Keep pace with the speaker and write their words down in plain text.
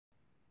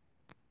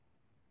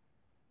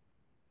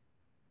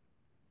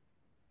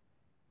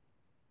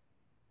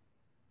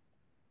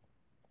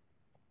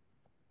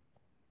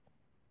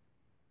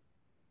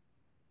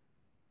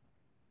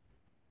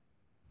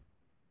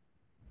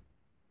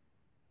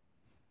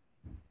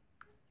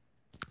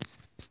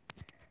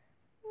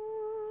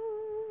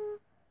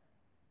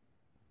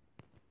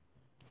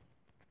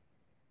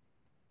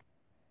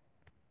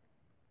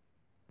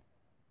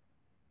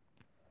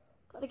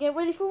get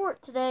ready for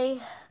work today.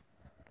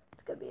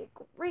 It's gonna be a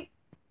great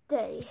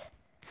day.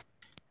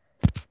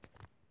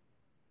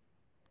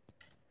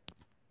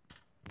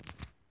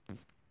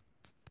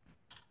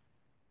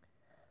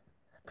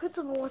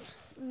 Principal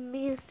wants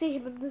me to see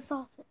him in this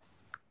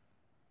office.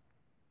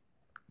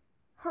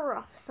 Her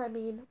office, I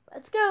mean.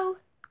 Let's go.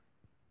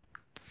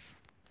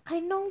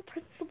 I know,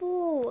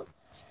 Principal.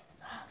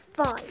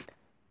 Fine.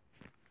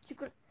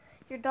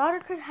 Your daughter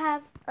could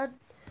have a...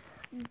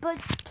 But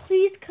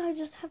please, could I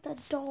just have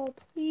that doll,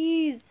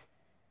 please?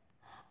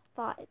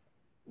 Fine.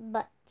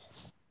 But...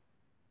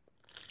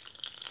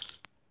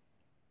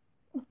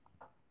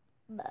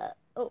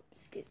 oh,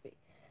 excuse me.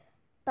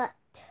 But...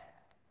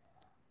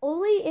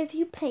 only if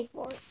you pay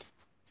for it.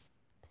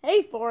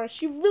 Pay for it?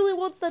 She really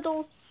wants that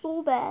doll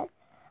so bad.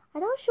 I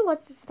know she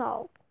wants this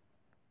doll.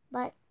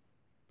 But...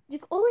 you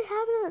can only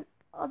have it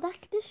on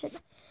that condition.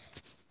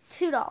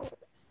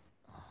 $2.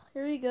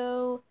 Here you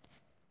go.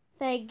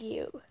 Thank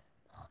you.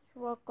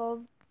 You're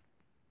welcome.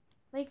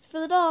 Thanks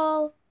for the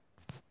doll.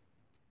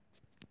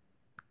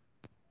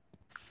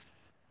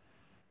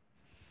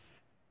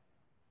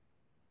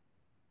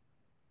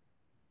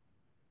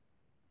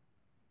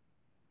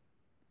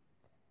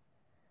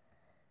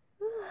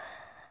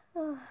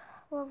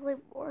 Lovely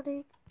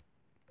morning.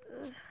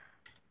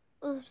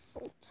 I'm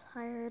so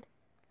tired.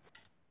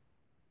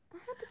 I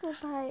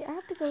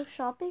have to go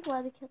shopping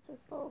while the kids are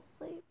still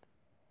asleep.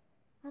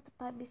 I have to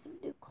buy me some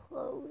new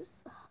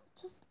clothes.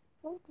 Just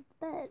roll to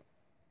the bed.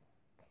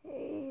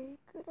 Okay,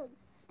 go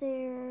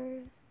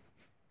downstairs.